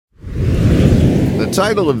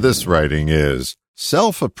title of this writing is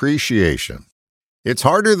Self-Appreciation. It's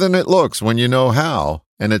harder than it looks when you know how,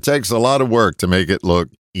 and it takes a lot of work to make it look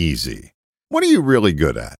easy. What are you really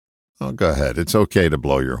good at? Oh, go ahead. It's okay to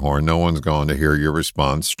blow your horn. No one's going to hear your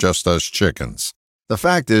response, just us chickens. The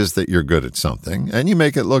fact is that you're good at something, and you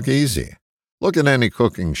make it look easy. Look at any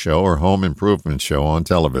cooking show or home improvement show on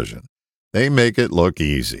television. They make it look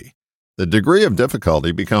easy. The degree of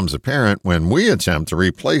difficulty becomes apparent when we attempt to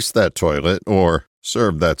replace that toilet or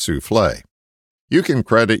serve that souffle. You can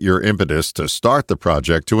credit your impetus to start the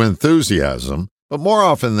project to enthusiasm, but more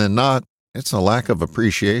often than not, it's a lack of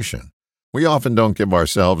appreciation. We often don't give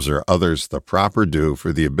ourselves or others the proper due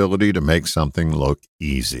for the ability to make something look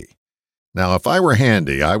easy. Now, if I were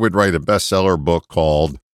handy, I would write a bestseller book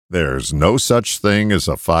called There's No Such Thing as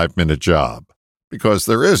a 5-Minute Job, because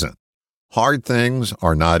there isn't. Hard things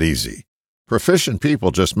are not easy. Proficient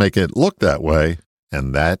people just make it look that way,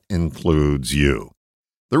 and that includes you.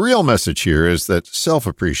 The real message here is that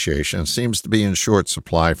self-appreciation seems to be in short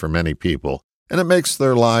supply for many people, and it makes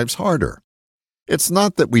their lives harder. It's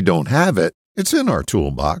not that we don't have it. It's in our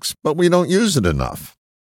toolbox, but we don't use it enough.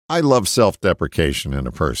 I love self-deprecation in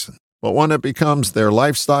a person, but when it becomes their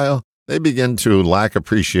lifestyle, they begin to lack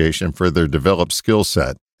appreciation for their developed skill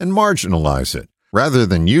set and marginalize it, rather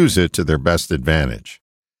than use it to their best advantage.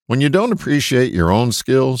 When you don't appreciate your own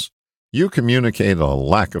skills, you communicate a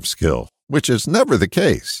lack of skill, which is never the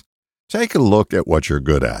case. Take a look at what you're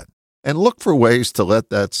good at, and look for ways to let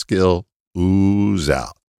that skill ooze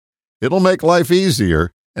out. It'll make life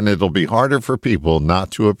easier, and it'll be harder for people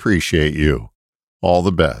not to appreciate you. All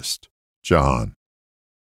the best, John.